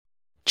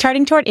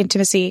Charting Toward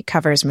Intimacy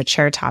covers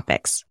mature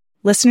topics.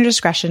 Listener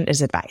discretion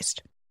is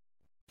advised.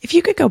 If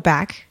you could go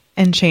back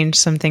and change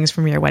some things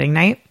from your wedding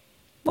night,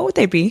 what would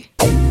they be?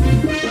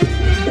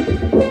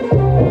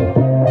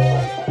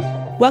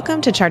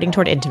 Welcome to Charting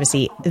Toward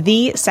Intimacy,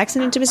 the sex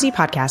and intimacy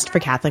podcast for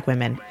Catholic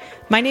women.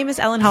 My name is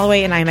Ellen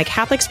Holloway, and I am a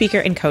Catholic speaker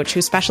and coach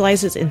who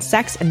specializes in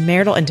sex and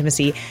marital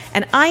intimacy,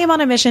 and I am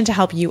on a mission to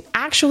help you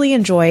actually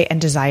enjoy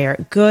and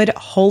desire good,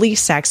 holy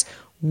sex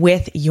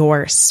with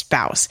your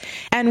spouse.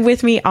 And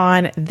with me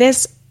on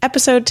this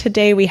episode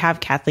today, we have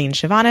Kathleen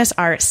Chivanis,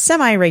 our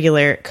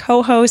semi-regular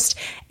co-host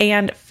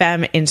and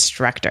femme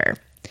instructor.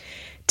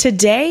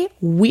 Today,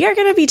 we are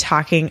going to be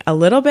talking a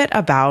little bit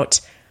about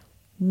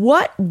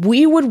what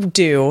we would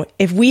do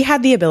if we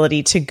had the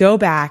ability to go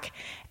back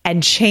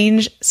and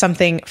change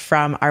something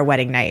from our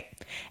wedding night.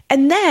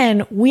 And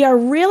then we are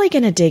really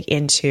going to dig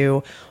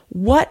into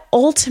what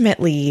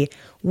ultimately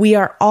we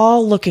are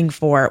all looking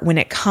for when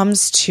it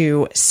comes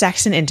to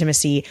sex and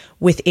intimacy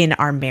within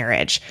our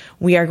marriage.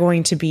 We are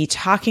going to be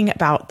talking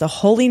about the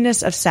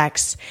holiness of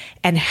sex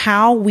and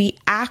how we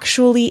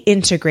actually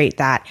integrate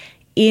that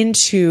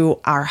into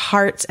our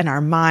hearts and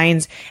our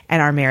minds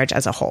and our marriage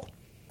as a whole.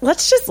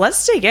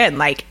 Let's dig in.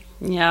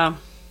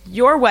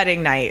 Your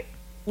wedding night.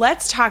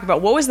 Let's talk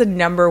about what was the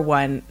number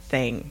one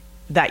thing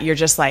that you're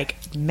just like,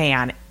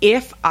 man,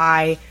 if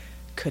I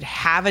could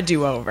have a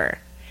do-over,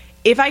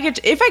 if I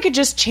could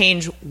just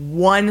change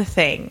one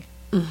thing,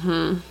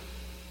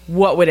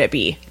 what would it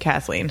be,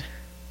 Kathleen?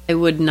 I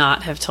would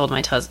not have told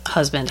my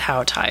husband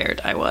how tired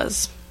I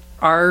was.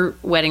 Our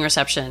wedding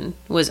reception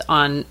was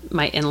on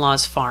my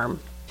in-laws'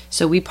 farm.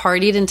 So we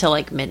partied until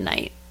like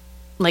midnight.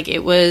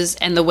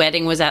 And the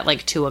wedding was at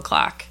like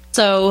 2:00.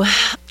 So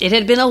it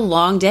had been a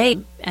long day.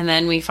 And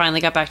then we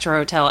finally got back to our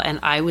hotel and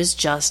I was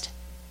just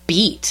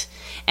beat.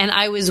 And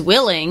I was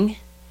willing,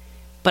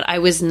 but I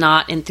was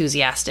not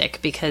enthusiastic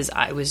because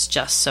I was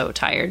just so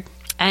tired.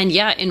 And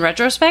yeah, in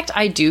retrospect,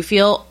 I do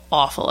feel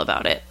awful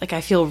about it. I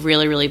feel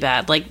really, really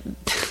bad.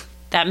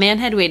 That man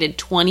had waited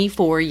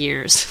 24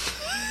 years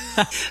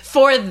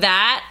for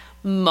that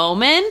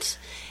moment.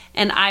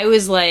 And I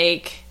was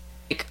like,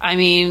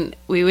 we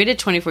waited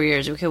 24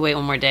 years. We could wait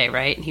one more day,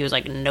 right? And he was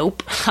like,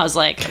 nope. I was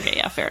like, okay,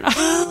 yeah, fair enough.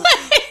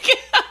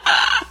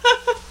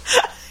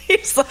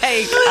 He's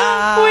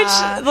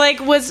like,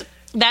 was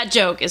that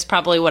joke is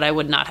probably what I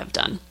would not have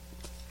done.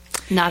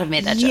 Not have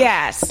made that joke.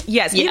 Yes.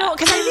 Yeah.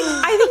 Because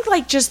I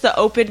think just the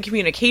open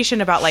communication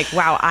about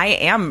wow, I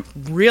am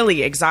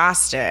really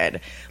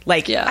exhausted.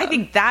 I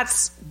think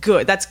that's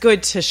good. That's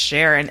good to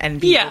share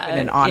and be open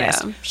and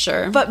honest. Yeah,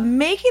 sure. But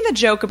making the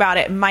joke about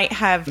it might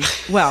have,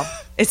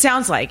 it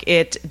sounds like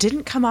it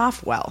didn't come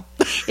off well.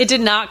 It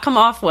did not come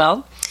off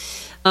well.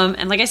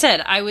 And like I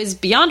said, I was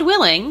beyond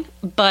willing,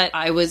 but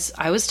I was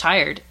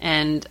tired,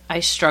 and I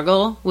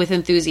struggle with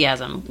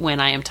enthusiasm when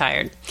I am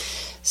tired.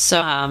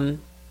 So,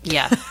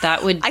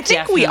 that would I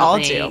think we all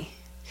do.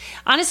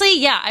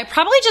 Honestly, yeah, I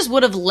probably just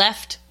would have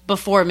left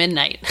before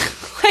midnight.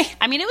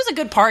 It was a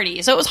good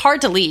party, so it was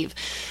hard to leave.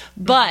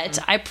 But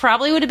I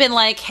probably would have been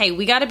like, hey,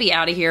 we got to be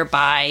out of here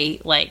by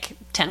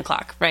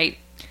 10:00, right?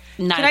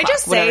 9 Can I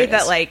just say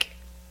that,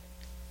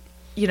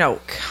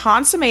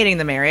 consummating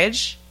the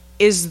marriage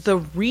is the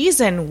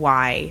reason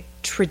why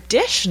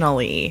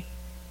traditionally,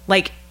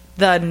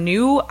 the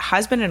new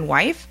husband and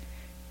wife,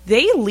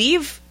 they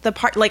leave the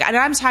part, and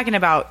I'm talking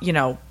about,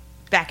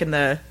 back in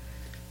the,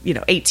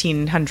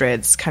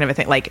 1800s kind of a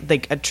thing,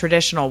 like a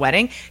traditional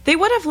wedding, they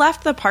would have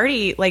left the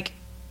party,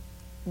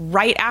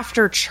 right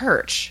after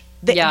church.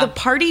 The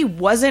party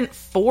wasn't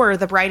for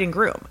the bride and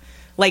groom.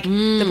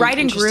 The bride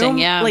and groom,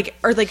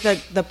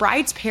 the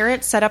bride's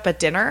parents set up a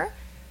dinner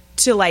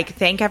to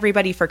thank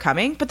everybody for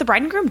coming, but the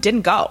bride and groom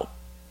didn't go.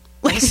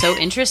 That's so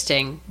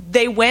interesting.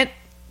 They went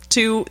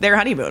to their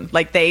honeymoon.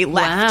 They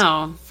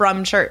left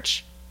from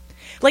church.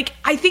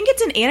 I think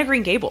it's in Anne of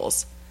Green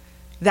Gables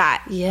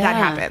that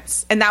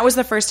happens. And that was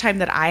the first time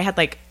that I had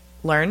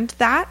learned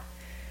that.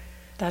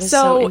 That is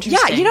so interesting.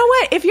 Yeah, you know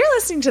what? If you're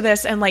listening to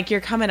this and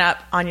you're coming up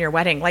on your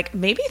wedding,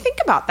 maybe think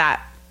about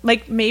that.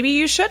 Maybe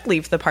you should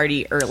leave the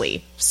party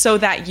early so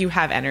that you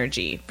have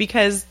energy,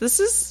 because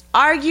this is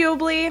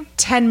arguably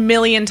 10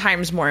 million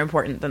times more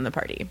important than the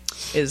party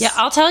is. Yeah,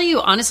 I'll tell you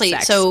honestly.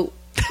 Sex. So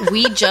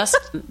we just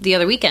the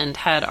other weekend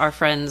had our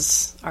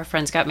friends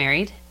got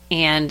married,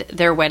 and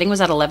their wedding was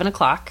at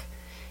 11:00,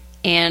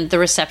 and the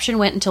reception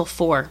went until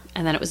 4,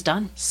 and then it was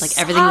done.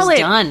 Everything was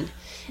done.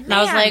 And man,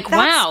 I was like,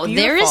 wow,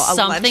 there is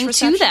something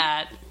to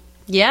that.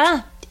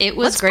 Yeah. It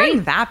was Let's great.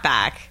 Bring that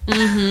back.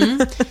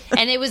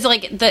 And it was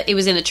it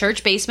was in a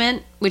church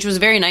basement, which was a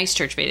very nice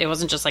church basement. It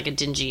wasn't just a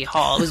dingy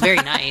hall. It was very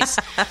nice.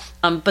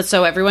 But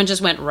so everyone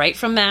just went right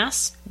from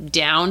mass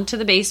down to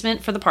the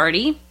basement for the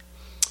party.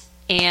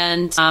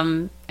 And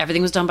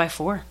everything was done by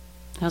 4. And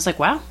I was like,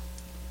 wow,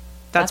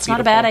 that's not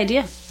a bad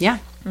idea. Yeah.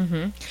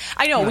 Mm-hmm.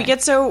 I know. We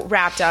get so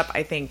wrapped up,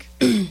 I think,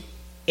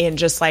 in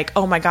just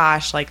oh my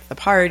gosh, the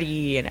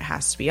party, and it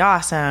has to be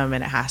awesome,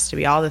 and it has to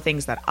be all the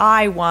things that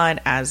I want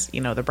as,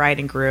 the bride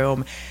and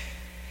groom.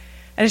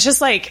 And it's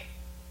just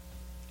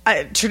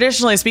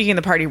traditionally speaking,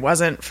 the party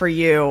wasn't for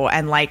you.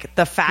 And like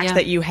the fact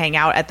that you hang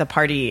out at the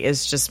party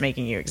is just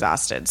making you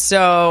exhausted.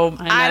 So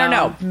I don't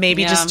know.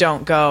 Maybe just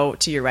don't go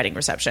to your wedding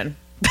reception.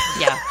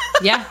 Yeah.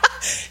 Yeah.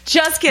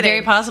 Just kidding.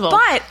 Very possible.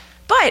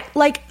 But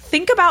like,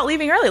 think about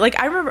leaving early. Like,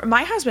 I remember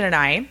my husband and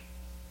I,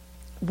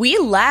 we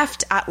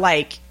left at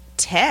like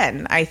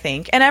 10, I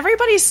think, and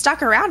everybody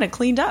stuck around and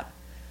cleaned up.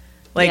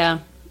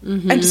 Like,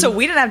 and so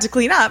we didn't have to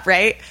clean up,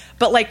 right?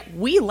 But like,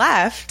 we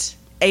left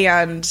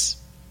and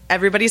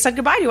everybody said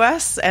goodbye to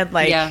us, and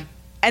like,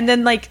 and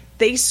then like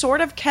they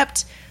sort of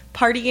kept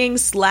partying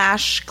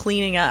 /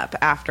 cleaning up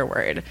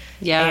afterward.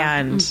 Yeah.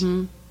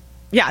 And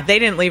yeah, they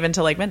didn't leave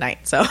until like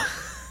midnight. So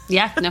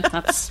yeah, no,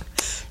 that's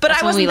but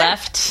that's I when we there.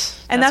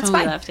 left, and that's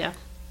fine. We left, yeah.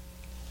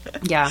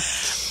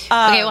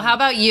 Okay, well, how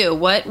about you?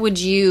 What would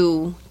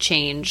you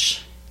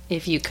change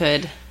if you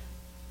could?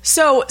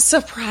 So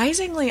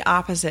surprisingly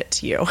opposite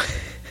to you.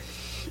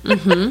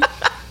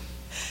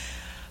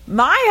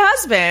 My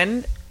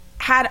husband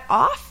had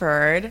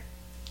offered,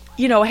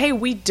 you know, hey,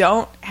 we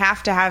don't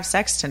have to have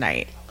sex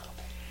tonight.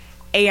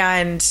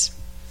 And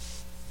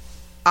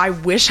I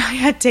wish I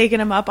had taken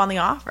him up on the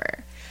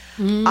offer.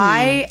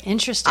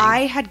 Interesting.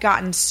 I had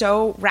gotten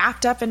so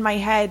wrapped up in my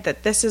head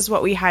that this is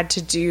what we had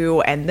to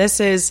do, and this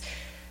is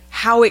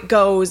how it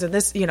goes, and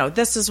this, you know,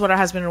 this is what a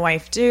husband and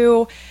wife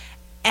do.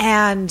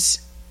 And,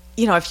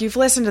 you know, if you've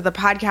listened to the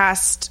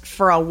podcast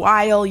for a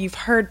while, you've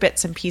heard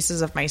bits and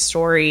pieces of my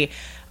story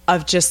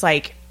of just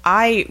like,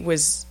 I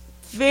was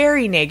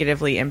very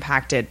negatively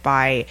impacted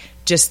by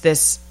just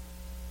this,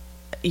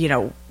 you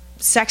know,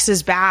 sex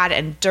is bad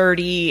and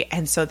dirty.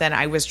 And so then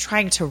I was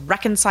trying to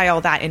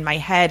reconcile that in my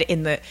head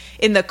in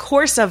the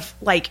course of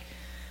like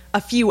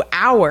a few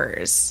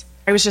hours.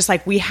 I was just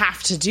like, we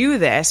have to do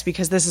this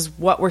because this is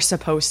what we're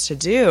supposed to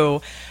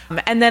do.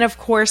 And then of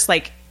course,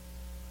 like,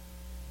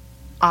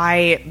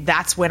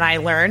 that's when I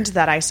learned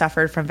that I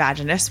suffered from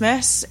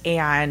vaginismus,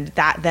 and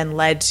that then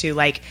led to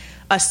like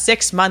a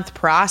 6-month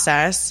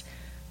process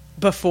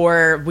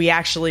before we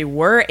actually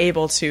were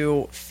able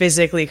to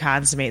physically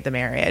consummate the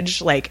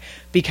marriage, like,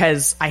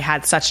 because I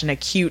had such an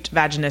acute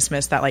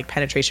vaginismus that like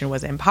penetration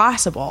was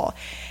impossible.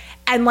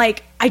 And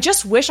like, I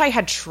just wish I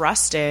had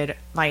trusted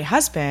my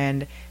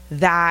husband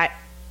that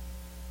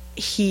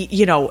he,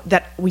 you know,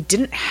 that we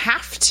didn't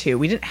have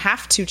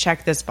to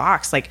check this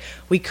box. Like,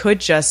 we could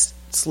just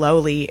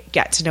slowly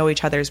get to know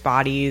each other's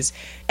bodies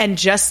and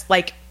just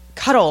like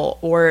cuddle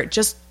or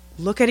just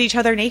look at each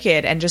other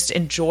naked and just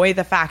enjoy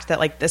the fact that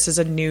like this is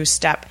a new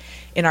step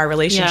in our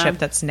relationship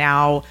that's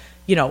now,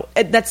 you know,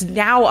 that's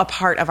now a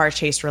part of our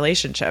chaste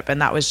relationship.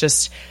 And that was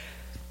just,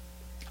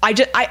 I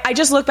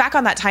just look back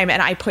on that time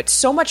and I put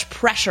so much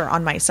pressure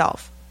on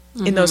myself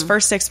in those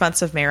first 6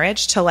 months of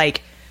marriage to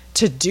like,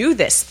 to do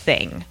this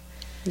thing.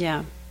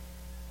 Yeah.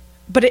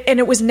 But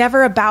it was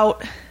never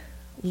about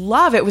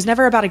love. It was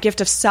never about a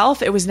gift of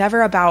self. It was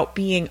never about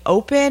being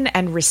open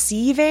and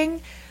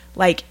receiving.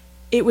 Like,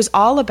 it was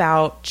all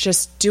about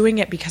just doing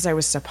it because I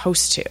was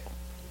supposed to.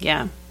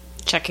 Yeah.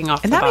 Checking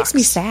off and the that box. makes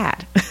me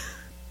sad.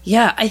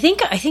 Yeah. I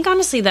think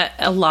honestly that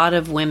a lot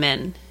of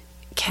women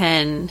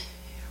can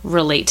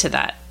relate to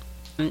that.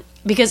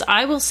 Because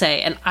I will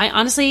say, and I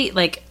honestly,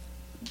 like,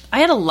 I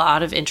had a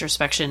lot of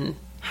introspection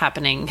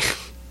happening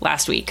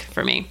last week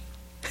for me.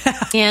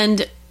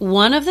 And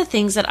one of the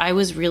things that I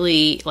was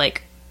really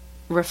like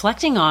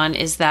reflecting on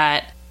is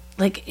that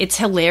like it's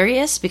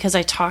hilarious because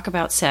I talk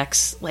about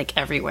sex like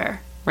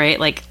everywhere, right?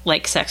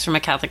 Like sex from a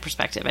Catholic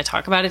perspective. I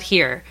talk about it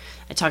here.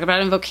 I talk about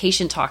it in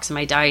vocation talks in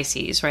my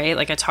diocese, right?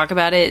 Like I talk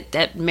about it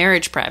at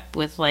marriage prep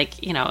with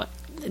like, you know,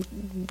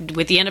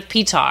 with the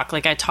NFP talk.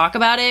 Like I talk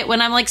about it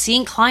when I'm like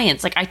seeing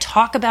clients. Like I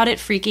talk about it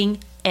freaking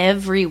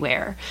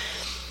everywhere.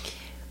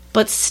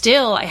 But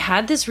still, I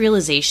had this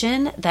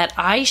realization that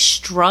I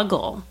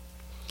struggle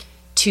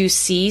to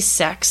see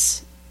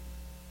sex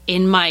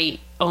in my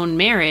own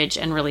marriage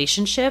and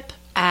relationship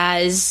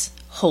as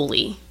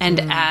holy and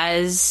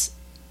as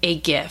a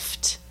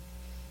gift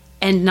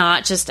and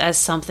not just as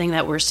something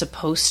that we're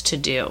supposed to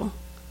do.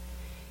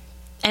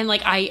 And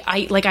like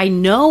I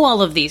know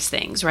all of these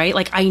things, right?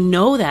 Like I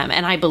know them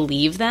and I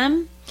believe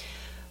them,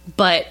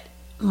 but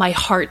my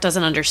heart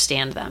doesn't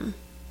understand them.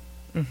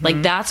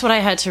 Like that's what I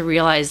had to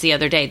realize the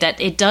other day,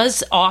 that it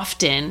does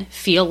often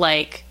feel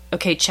like,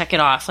 okay, check it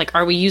off. Like,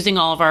 are we using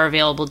all of our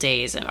available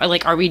days? Or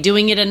like, are we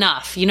doing it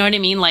enough? You know what I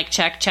mean? Like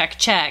check, check,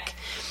 check.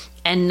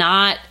 And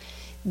not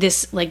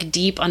this like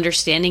deep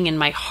understanding in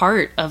my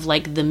heart of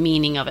like the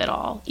meaning of it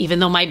all. Even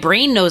though my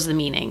brain knows the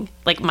meaning,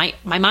 like my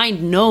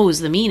mind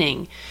knows the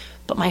meaning,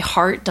 but my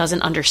heart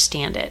doesn't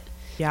understand it.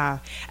 Yeah.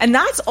 And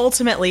that's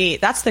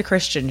the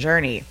Christian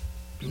journey.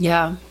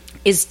 Yeah.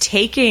 Is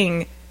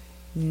taking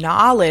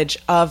knowledge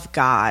of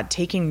God,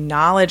 taking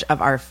knowledge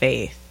of our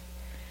faith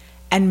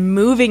and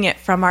moving it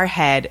from our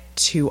head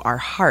to our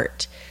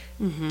heart,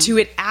 to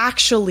it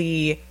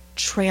actually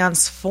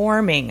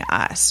transforming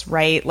us,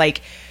 right?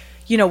 Like,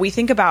 you know, we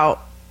think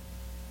about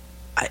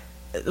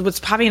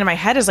what's popping into my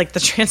head is like the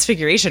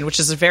Transfiguration,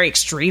 which is a very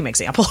extreme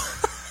example.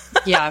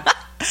 Yeah.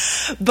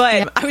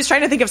 But I was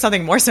trying to think of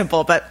something more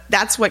simple, but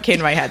that's what came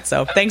to my head.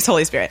 So thanks,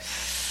 Holy Spirit.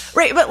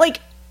 Right. But like,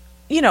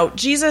 you know,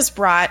 Jesus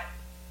brought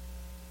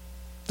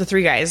the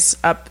three guys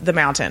up the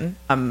mountain,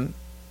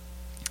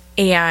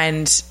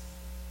 and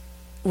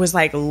was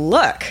like,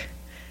 look,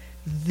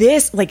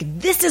 this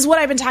is what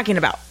I've been talking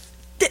about.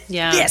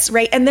 This,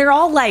 right? And they're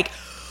all like,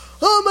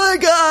 oh my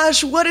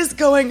gosh, what is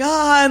going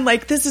on?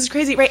 Like, this is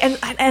crazy, right? And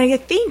I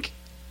think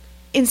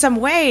in some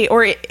way,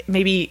 or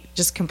maybe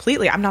just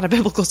completely, I'm not a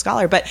biblical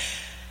scholar, but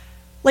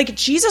like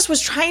Jesus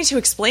was trying to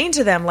explain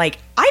to them, like,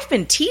 I've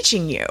been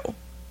teaching you.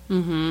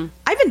 Mm-hmm.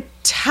 I've been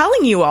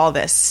telling you all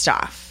this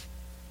stuff.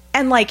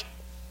 And like,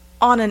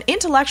 on an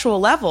intellectual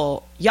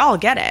level, y'all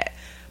get it.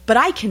 But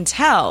I can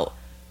tell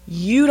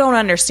you don't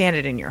understand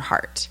it in your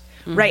heart.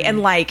 Mm-hmm. Right?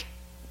 And like,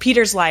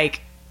 Peter's like,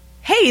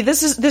 hey,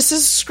 this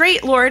is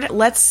great, Lord.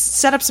 Let's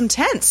set up some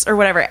tents or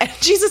whatever. And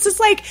Jesus is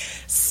like,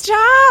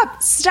 stop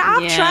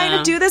trying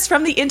to do this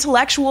from the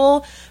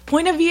intellectual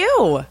point of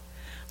view.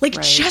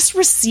 Like, just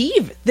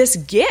receive this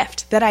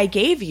gift that I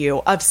gave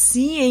you of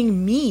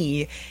seeing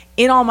me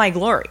in all my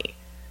glory.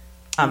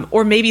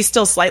 Or maybe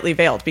still slightly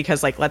veiled,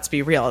 because like, let's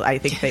be real, I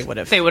think they would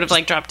have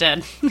like dropped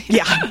dead.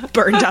 Yeah,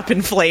 burned up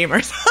in flame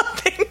or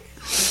something.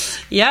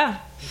 Yeah.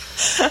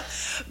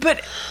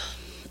 But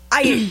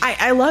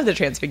I love the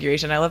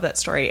Transfiguration. I love that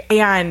story.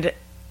 And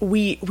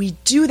we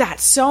do that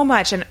so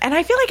much. And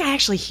I feel like I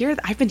actually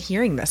I've been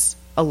hearing this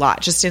a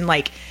lot, just in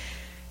like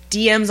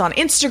DMs on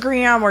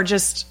Instagram, or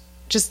just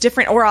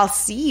different, or I'll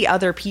see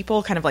other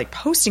people kind of like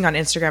posting on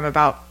Instagram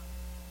about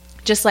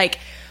just like,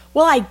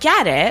 well, I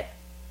get it.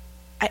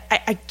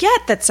 I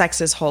get that sex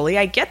is holy.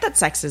 I get that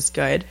sex is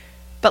good.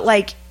 But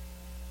like,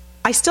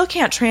 I still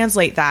can't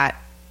translate that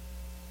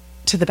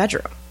to the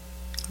bedroom.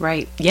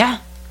 Right. Yeah.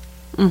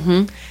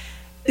 Mm-hmm.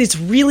 It's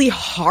really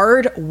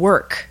hard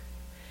work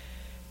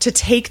to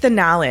take the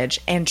knowledge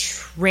and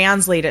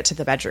translate it to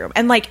the bedroom.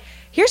 And like,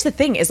 here's the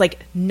thing is like,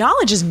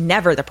 knowledge is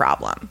never the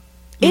problem.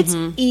 It's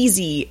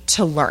easy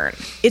to learn.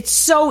 It's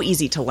so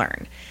easy to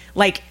learn.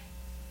 Like,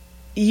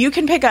 you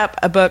can pick up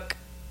a book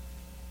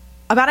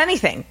about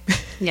anything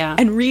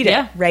and read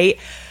it, right?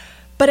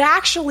 But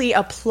actually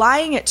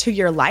applying it to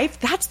your life,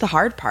 that's the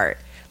hard part.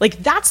 Like,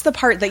 that's the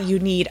part that you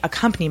need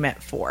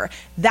accompaniment for.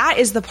 That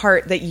is the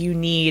part that you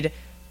need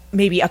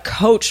maybe a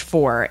coach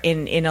for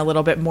in a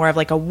little bit more of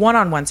like a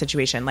one-on-one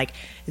situation. Like,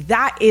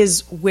 that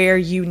is where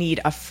you need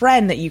a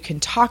friend that you can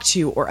talk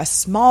to, or a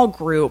small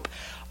group,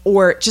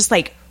 or just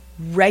like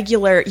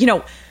regular, you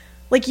know,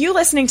 like you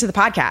listening to the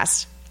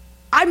podcast.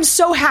 I'm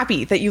so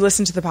happy that you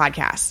listen to the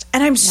podcast,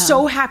 and I'm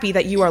so happy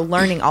that you are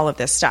learning all of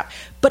this stuff.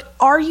 But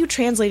are you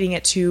translating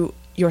it to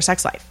your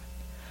sex life?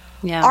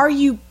 Yeah. Are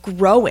you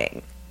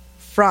growing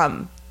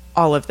from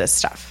all of this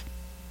stuff?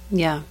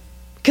 Yeah.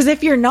 Because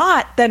if you're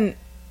not, then,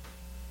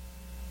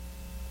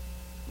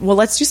 well,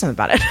 let's do something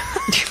about it.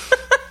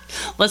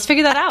 Let's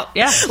figure that out.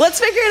 Yeah. Let's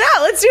figure it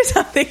out. Let's do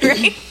something,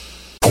 right?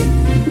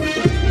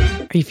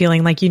 Are you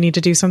feeling like you need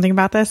to do something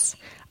about this?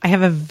 I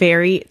have a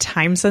very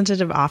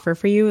time-sensitive offer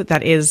for you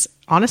that is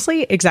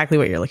honestly exactly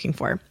what you're looking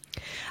for.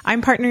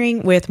 I'm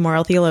partnering with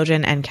moral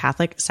theologian and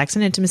Catholic sex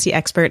and intimacy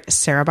expert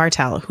Sarah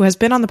Bartell, who has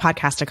been on the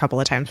podcast a couple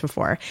of times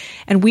before.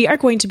 And we are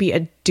going to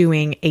be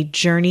doing a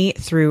journey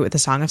through the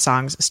Song of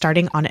Songs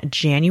starting on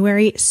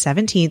January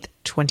 17th,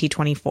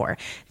 2024.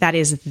 That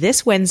is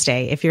this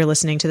Wednesday, if you're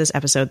listening to this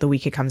episode the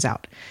week it comes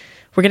out.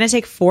 We're going to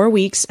take 4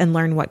 weeks and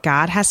learn what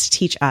God has to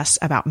teach us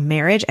about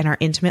marriage and our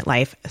intimate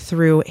life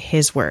through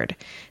His Word.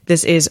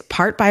 This is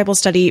part Bible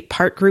study,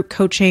 part group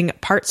coaching,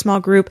 part small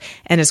group,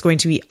 and it's going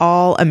to be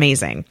all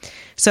amazing.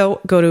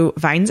 So go to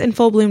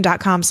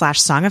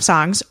vinesinfullbloom.com/Song of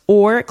Songs,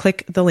 or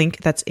click the link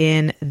that's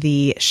in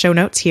the show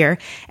notes here,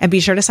 and be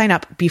sure to sign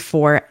up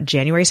before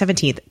January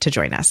 17th to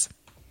join us.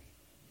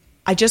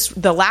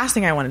 The last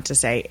thing I wanted to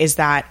say is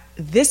that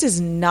this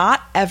is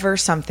not ever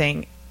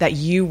something that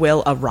you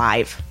will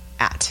arrive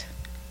at.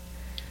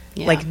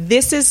 Yeah. Like,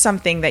 this is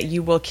something that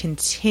you will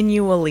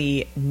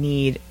continually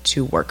need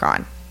to work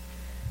on.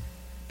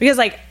 Because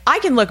like, I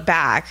can look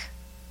back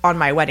on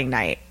my wedding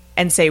night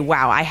and say,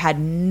 wow, I had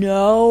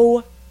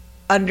no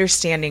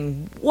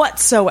understanding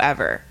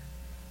whatsoever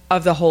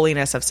of the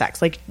holiness of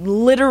sex. Like,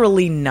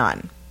 literally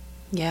none.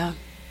 Yeah.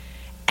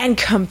 And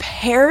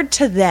compared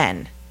to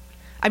then,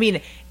 I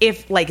mean,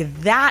 if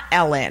like that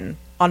Ellen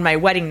on my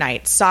wedding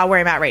night saw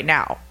where I'm at right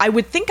now, I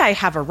would think I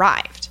have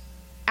arrived.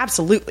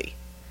 Absolutely.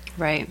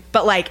 Right.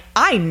 But like,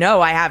 I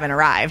know I haven't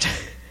arrived.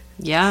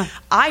 Yeah.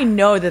 I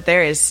know that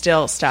there is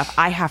still stuff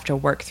I have to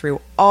work through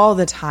all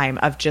the time,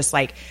 of just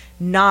like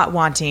not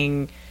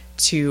wanting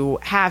to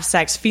have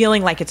sex,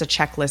 feeling like it's a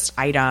checklist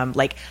item.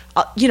 Like,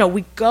 you know,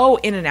 we go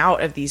in and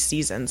out of these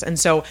seasons. And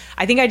so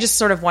I think I just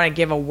sort of want to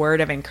give a word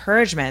of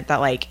encouragement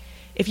that like,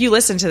 if you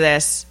listen to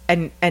this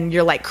and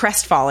you're like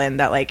crestfallen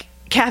that like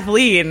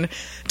Kathleen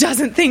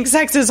doesn't think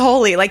sex is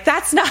holy, like,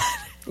 that's not...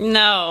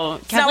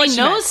 No, Kathleen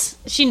knows.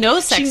 She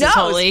knows sex is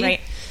holy, right?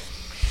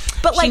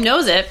 But like, she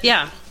knows it.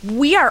 Yeah,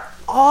 we are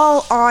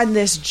all on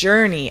this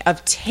journey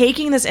of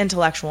taking this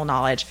intellectual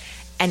knowledge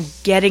and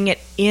getting it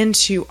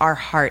into our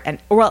heart. And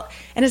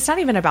it's not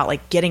even about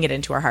like getting it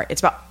into our heart.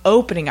 It's about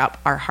opening up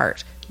our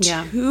heart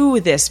to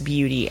this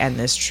beauty and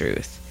this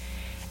truth.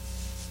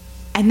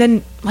 And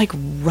then like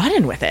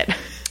running with it.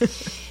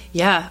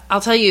 Yeah,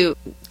 I'll tell you,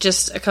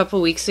 just a couple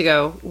weeks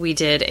ago, we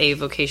did a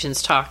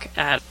vocations talk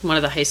at one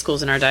of the high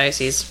schools in our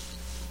diocese.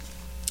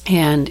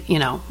 And, you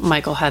know,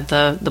 Michael had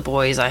the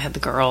boys, I had the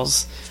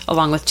girls,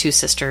 along with two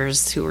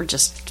sisters who were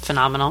just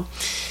phenomenal.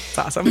 It's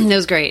awesome. It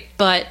was great.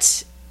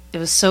 But it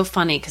was so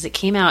funny because it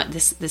came out,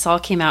 this all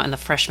came out in the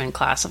freshman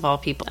class of all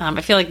people. I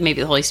feel like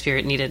maybe the Holy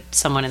Spirit needed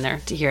someone in there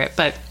to hear it.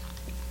 But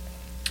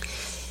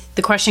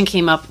the question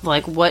came up,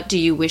 like, what do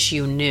you wish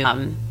you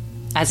knew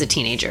as a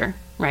teenager,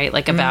 right?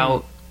 Like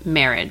about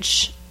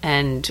marriage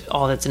and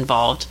all that's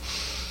involved.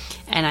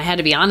 And I had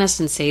to be honest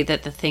and say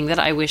that the thing that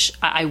I wish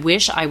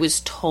I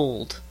was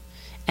told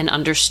and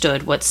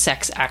understood what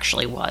sex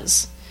actually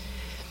was.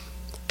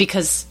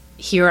 Because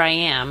here I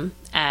am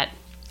at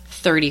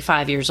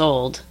 35 years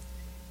old,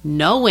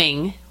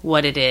 knowing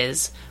what it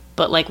is,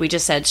 but like we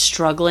just said,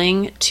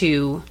 struggling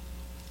to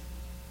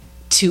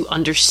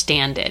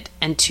understand it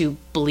and to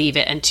believe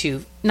it, and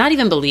to not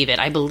even believe it.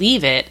 I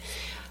believe it,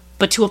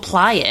 but to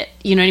apply it,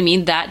 you know what I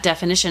mean? That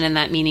definition and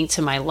that meaning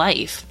to my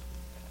life.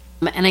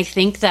 And I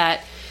think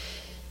that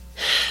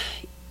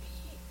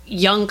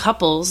young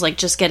couples, like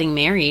just getting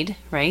married,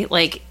 right?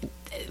 Like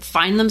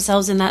find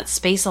themselves in that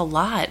space a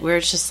lot where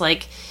it's just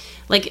like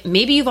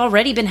maybe you've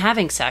already been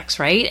having sex,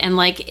 right? And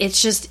like,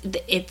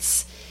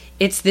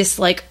 it's this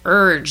like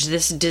urge,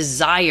 this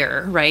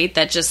desire, right?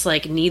 That just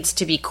like needs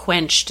to be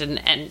quenched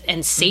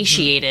and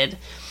satiated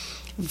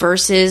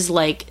versus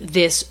like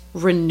this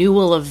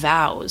renewal of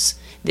vows,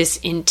 this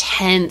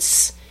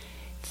intense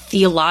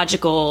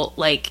theological,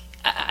 like,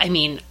 I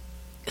mean,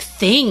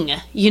 thing,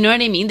 you know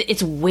what I mean?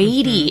 It's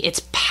weighty,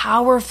 it's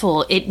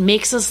powerful, it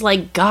makes us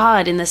like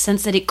God in the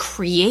sense that it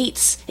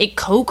co-creates,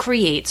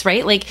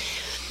 right? Like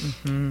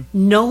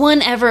no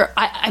one ever,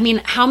 I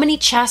mean, how many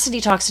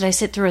chastity talks did I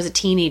sit through as a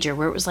teenager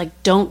where it was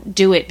like, don't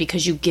do it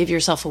because you give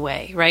yourself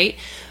away, right?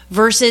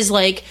 Versus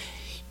like,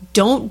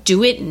 don't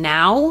do it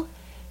now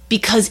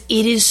because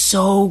it is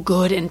so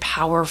good and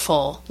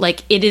powerful.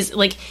 Like it is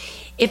like,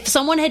 if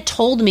someone had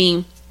told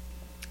me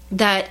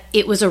that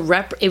it was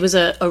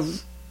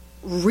a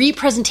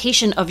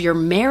representation of your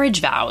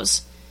marriage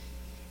vows,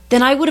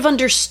 then I would have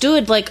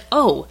understood like,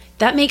 oh,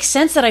 that makes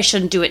sense that I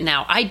shouldn't do it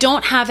now. I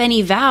don't have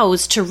any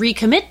vows to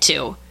recommit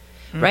to,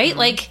 right?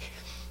 Like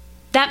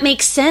that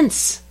makes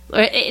sense.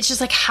 It's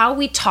just like how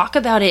we talk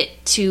about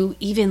it to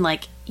even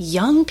like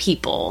young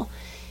people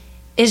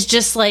is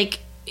just like,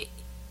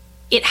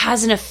 it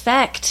has an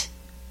effect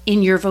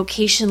in your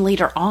vocation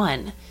later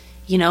on,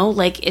 you know,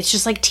 like it's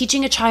just like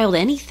teaching a child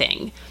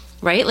anything.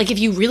 Right? Like if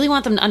you really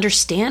want them to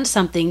understand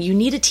something, you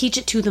need to teach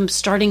it to them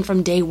starting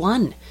from day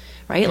one,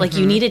 right? Like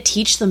you need to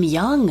teach them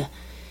young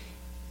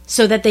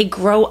so that they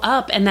grow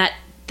up and that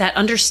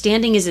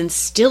understanding is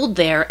instilled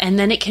there, and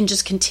then it can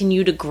just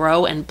continue to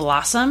grow and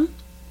blossom,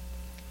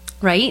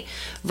 right?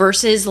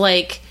 Versus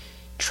like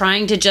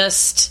trying to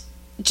just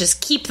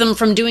keep them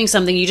from doing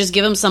something. You just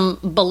give them some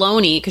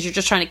baloney because you're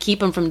just trying to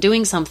keep them from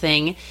doing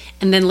something.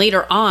 And then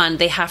later on,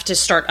 they have to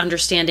start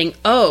understanding,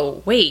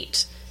 oh,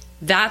 wait,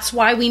 that's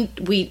why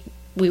we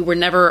were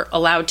never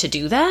allowed to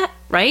do that,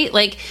 right?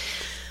 Like,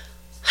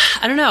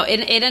 I don't know.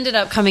 It ended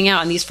up coming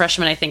out, and these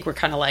freshmen, I think, were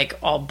kind of like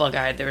all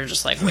bug-eyed. They were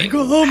just like, wait,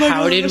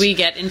 how did we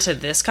get into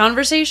this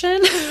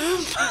conversation?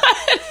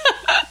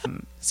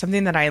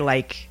 Something that I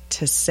like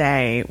to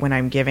say when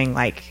I'm giving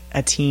like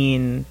a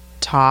teen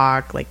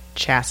talk, like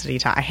chastity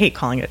talk. I hate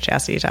calling it a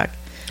chastity talk.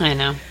 I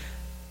know.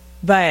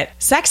 But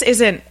sex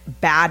isn't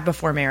bad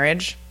before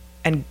marriage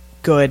and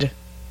good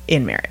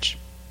in marriage.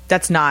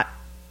 That's not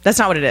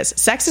what it is.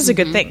 Sex is a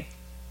good thing.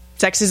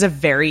 Sex is a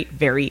very,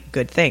 very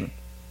good thing.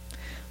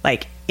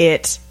 Like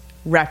it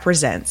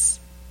represents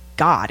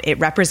God. It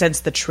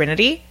represents the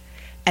Trinity,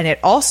 and it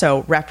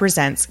also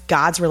represents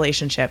God's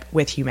relationship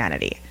with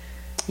humanity.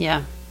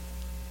 Yeah.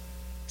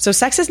 So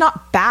sex is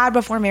not bad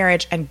before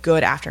marriage and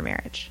good after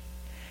marriage.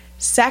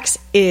 Sex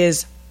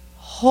is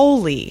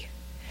holy.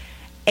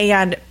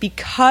 And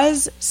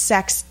because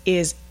sex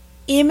is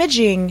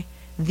imaging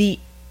the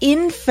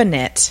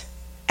infinite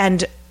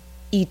and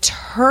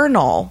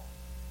eternal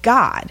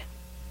God,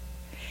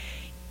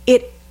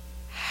 it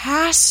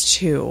has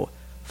to,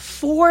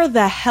 for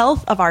the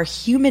health of our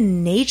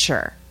human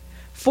nature,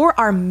 for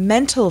our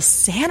mental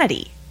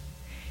sanity,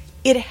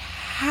 it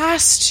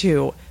has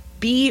to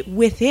be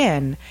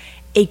within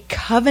a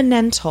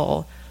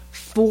covenantal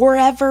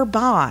forever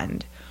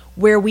bond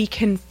where we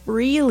can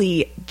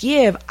freely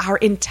give our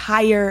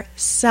entire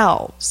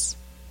selves,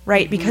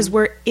 right? Because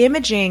we're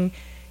imaging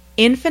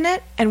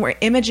infinite and we're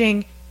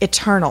imaging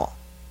eternal.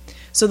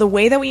 So the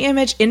way that we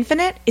image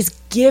infinite is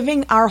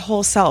giving our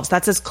whole selves.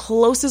 That's as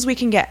close as we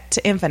can get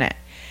to infinite.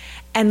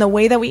 And the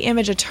way that we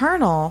image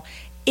eternal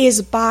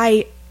is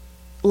by,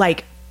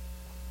 like,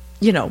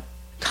 you know,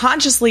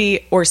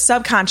 consciously or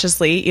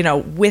subconsciously, you know,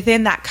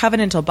 within that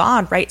covenantal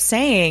bond, right?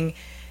 Saying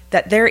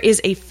that there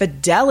is a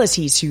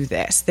fidelity to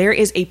this. There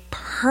is a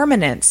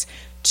permanence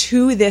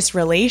to this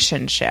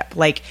relationship.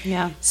 Like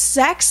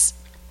sex,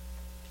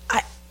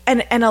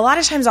 and a lot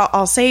of times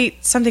I'll say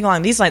something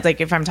along these lines,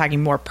 like if I'm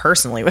talking more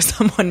personally with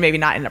someone, maybe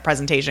not in a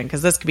presentation,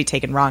 because this could be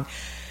taken wrong.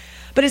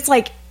 But it's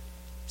like,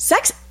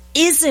 sex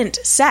isn't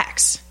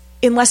sex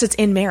unless it's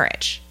in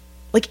marriage.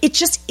 Like, it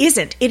just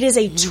isn't. It is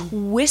a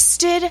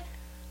twisted,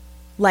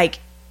 like,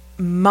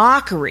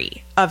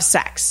 mockery of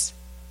sex.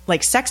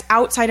 Like, sex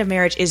outside of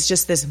marriage is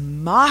just this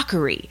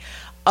mockery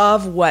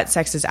of what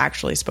sex is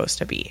actually supposed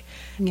to be.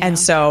 Yeah. And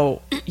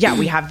so,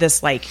 we have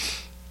this, like,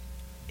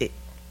 it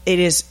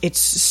is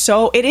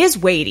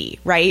weighty,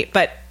 right?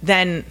 But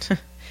then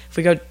if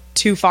we go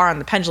too far on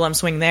the pendulum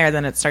swing there,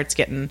 then it starts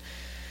getting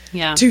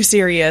too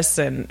serious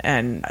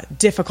and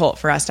difficult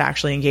for us to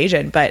actually engage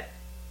in. But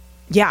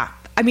I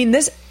mean,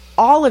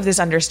 all of this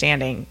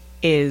understanding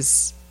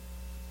is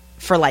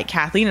for, like,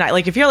 Kathleen and I.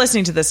 Like, if you're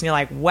listening to this and you're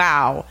like,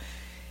 wow,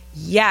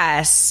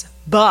 yes,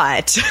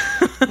 but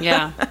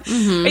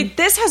right,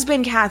 this has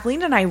been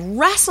Kathleen and I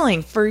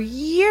wrestling for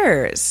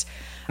years.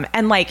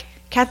 And, like,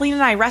 Kathleen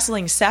and I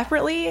wrestling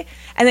separately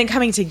and then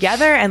coming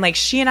together, and, like,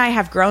 she and I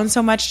have grown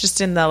so much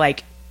just in the,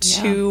 like,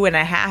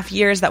 2.5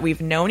 years that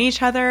we've known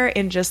each other,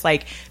 in just,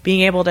 like,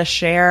 being able to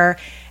share.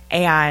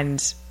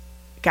 And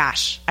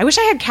gosh, I wish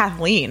I had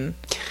Kathleen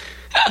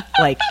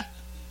like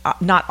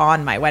not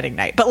on my wedding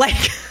night, but, like,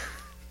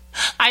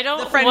 I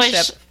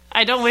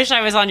don't wish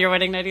I was on your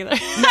wedding night either. No,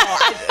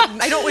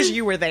 I don't wish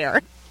you were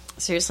there.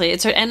 Seriously.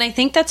 And I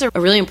think that's a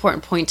really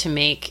important point to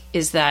make,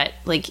 is that,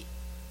 like,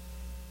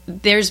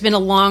 there's been a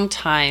long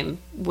time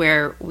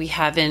where we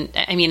haven't,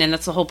 I mean, and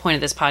that's the whole point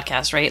of this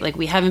podcast, right? Like,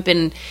 we haven't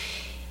been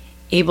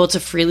able to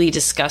freely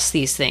discuss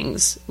these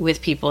things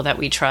with people that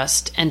we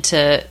trust, and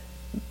to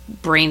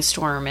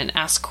brainstorm and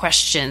ask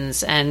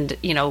questions and,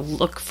 you know,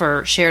 look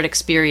for shared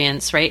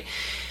experience, right?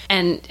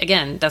 And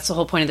again, that's the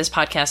whole point of this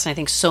podcast. And I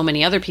think so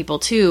many other people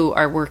too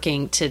are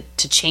working to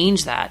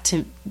change that,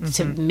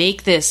 to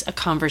make this a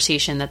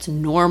conversation that's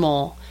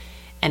normal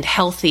and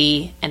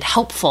healthy and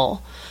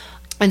helpful.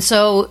 And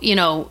so, you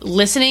know,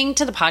 listening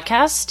to the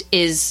podcast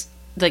is,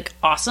 like,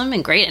 awesome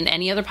and great, and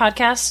any other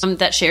podcast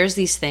that shares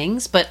these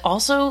things, but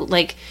also,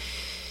 like,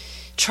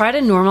 try to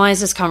normalize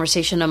this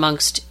conversation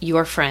amongst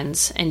your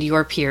friends and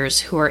your peers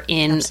who are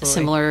in a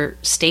similar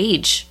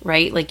stage,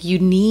 right? Like, you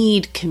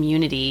need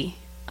community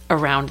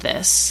around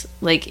this,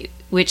 like,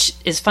 which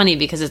is funny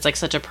because it's, like,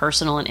 such a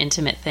personal and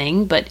intimate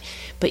thing, but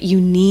you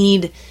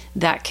need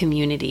that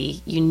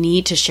community. You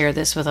need to share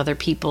this with other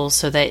people,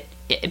 so that,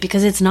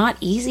 because it's not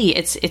easy.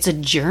 It's a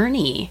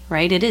journey,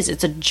 right?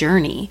 It's a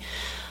journey.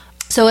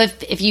 So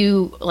if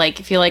you, like,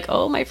 feel like,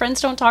 oh, my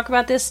friends don't talk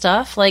about this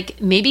stuff,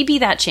 like, maybe be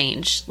that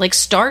change. Like,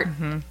 start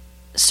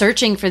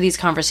searching for these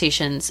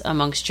conversations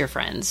amongst your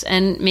friends.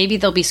 And maybe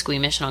they'll be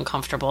squeamish and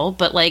uncomfortable,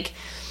 but, like,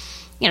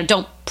 you know,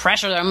 don't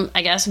pressure them,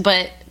 I guess,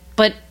 but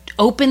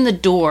open the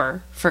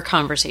door for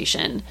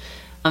conversation,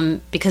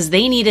 because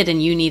they need it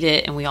and you need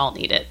it and we all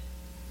need it.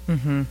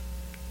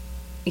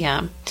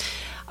 Yeah.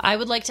 I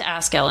would like to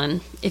ask,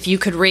 Ellen, if you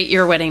could rate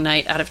your wedding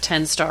night out of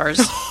 10 stars.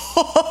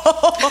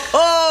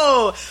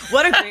 Oh,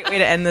 what a great way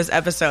to end this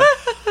episode.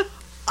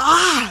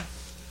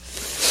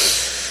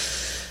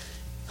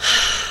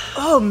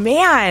 Oh,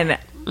 man.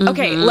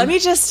 Okay, I'm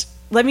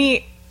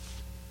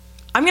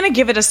going to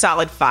give it a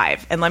solid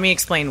 5, and let me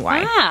explain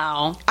why.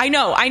 Wow. I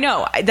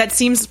know. That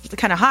seems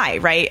kind of high,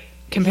 right?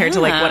 Compared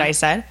to, like, what I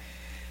said.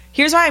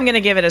 Here's why I'm going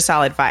to give it a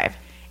solid 5.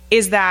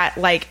 Is that,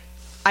 like,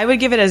 I would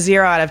give it a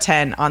 0 out of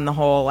 10 on the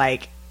whole,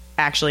 like,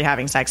 actually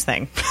having sex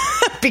thing.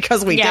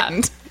 Because we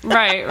didn't.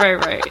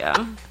 Right,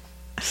 yeah.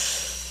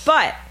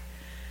 But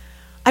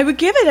I would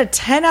give it a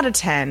 10 out of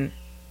 10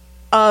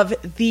 of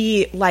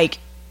the, like,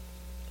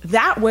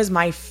 that was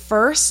my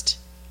first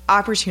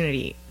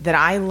opportunity that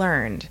I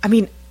learned. I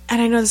mean,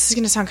 and I know this is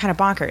going to sound kind of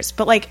bonkers,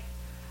 but, like,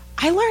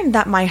 I learned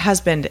that my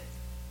husband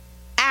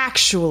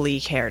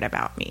actually cared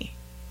about me.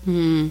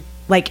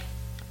 Like,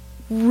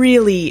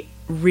 really,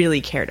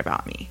 really cared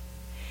about me.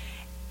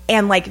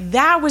 And, like,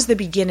 that was the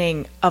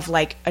beginning of,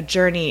 like, a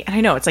journey. And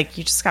I know it's like,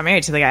 you just got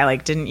married to the guy.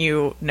 Like, didn't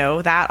you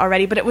know that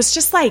already? But it was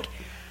just like,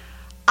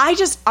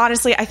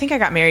 honestly, I think I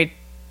got married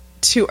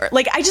to,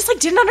 like, I just,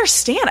 like, didn't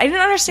understand. I didn't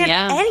understand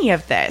any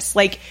of this.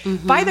 Like,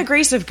 by the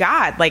grace of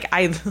God, like,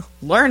 I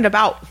learned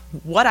about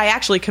what I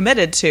actually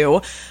committed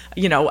to,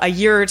 you know, a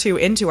year or two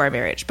into our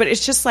marriage. But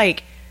it's just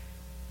like,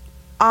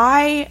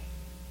 I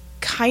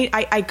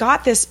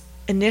got this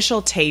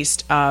initial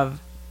taste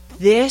of,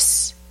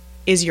 this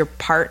is your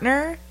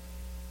partner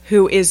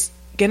who is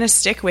going to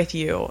stick with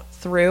you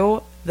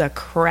through the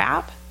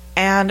crap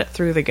and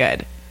through the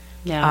good.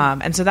 Yeah.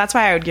 And so that's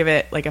why I would give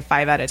it, like, a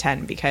 5 out of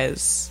 10,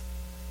 because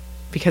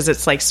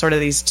it's, like, sort of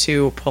these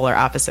two polar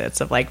opposites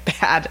of, like,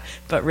 bad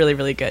but really,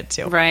 really good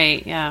too.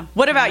 Right. Yeah.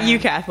 What about you,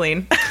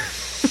 Kathleen?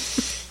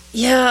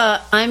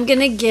 Yeah, I'm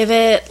going to give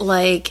it,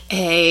 like,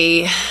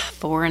 a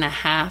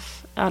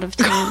 4.5 out of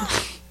 10.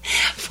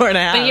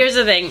 4.5. But here's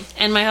the thing,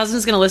 and my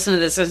husband's going to listen to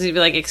this, so he'll be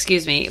like,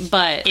 excuse me,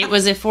 but it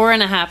was a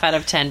 4.5 out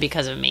of 10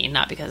 because of me,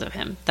 not because of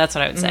him. That's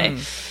what I would say.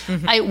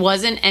 It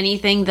wasn't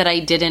anything that I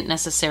didn't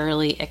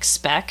necessarily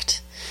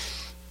expect.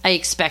 I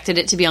expected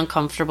it to be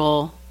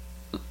uncomfortable.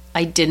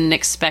 I didn't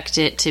expect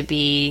it to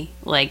be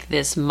like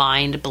this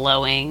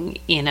mind-blowing,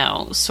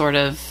 sort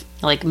of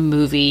like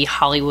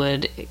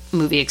Hollywood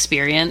movie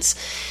experience.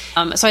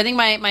 So I think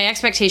my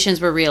expectations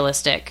were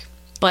realistic,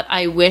 but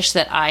I wish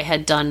that I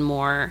had done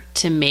more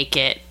to make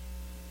it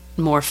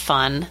more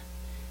fun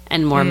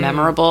and more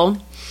memorable.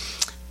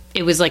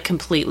 It was like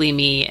completely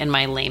me and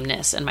my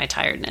lameness and my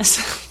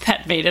tiredness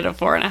that made it a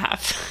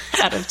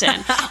 4.5 out of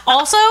 10.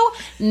 Also,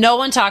 no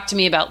one talked to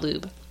me about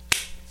lube.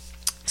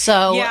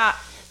 So yeah,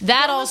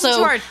 that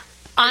also,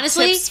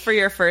 honestly, tips for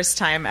your first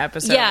time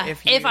episode. Yeah,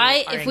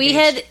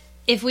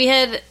 if we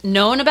had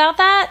known about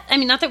that, I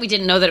mean, not that we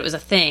didn't know that it was a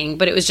thing,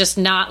 but it was just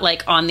not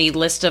like on the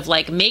list of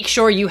like, make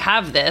sure you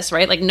have this,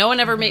 right? Like no one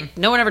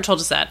ever told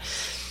us that.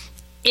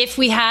 If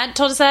we had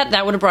told us that,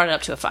 that would have brought it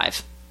up to a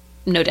 5.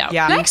 No doubt.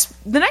 Yeah.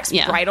 The next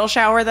bridal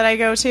shower that I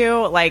go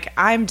to, like,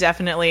 I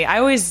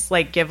always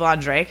like give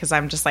lingerie because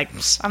I'm just like,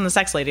 I'm the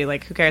sex lady.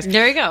 Like, who cares?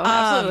 There you go.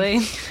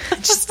 Absolutely.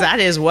 Just that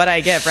is what I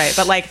give, right?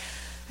 But like,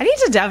 I need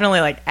to definitely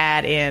like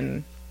add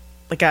in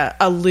like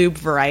a lube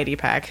variety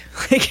pack.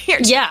 Like, here,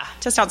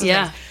 test out some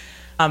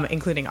things,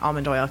 including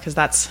almond oil because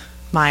that's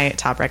my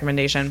top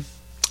recommendation.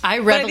 I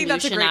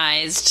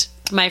revolutionized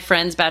my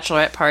friend's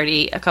bachelorette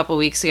party a couple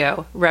weeks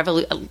ago.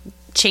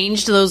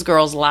 Changed those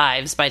girls'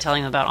 lives by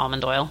telling them about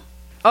almond oil.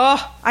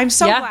 Oh, I'm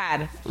so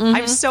glad.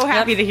 I'm so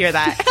happy to hear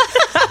that.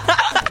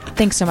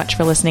 Thanks so much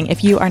for listening.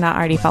 If you are not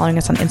already following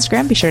us on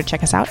Instagram, be sure to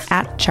check us out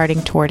at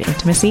Charting Toward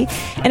Intimacy.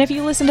 And if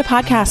you listen to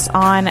podcasts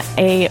on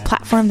a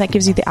platform that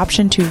gives you the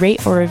option to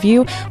rate or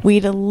review,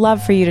 we'd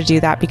love for you to do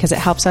that because it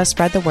helps us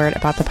spread the word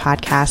about the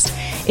podcast.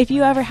 If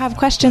you ever have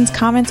questions,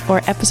 comments,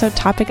 or episode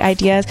topic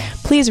ideas,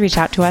 please reach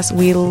out to us.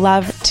 We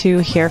love to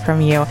hear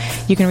from you.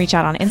 You can reach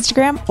out on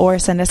Instagram or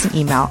send us an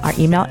email. Our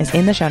email is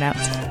in the show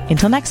notes.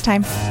 Until next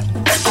time.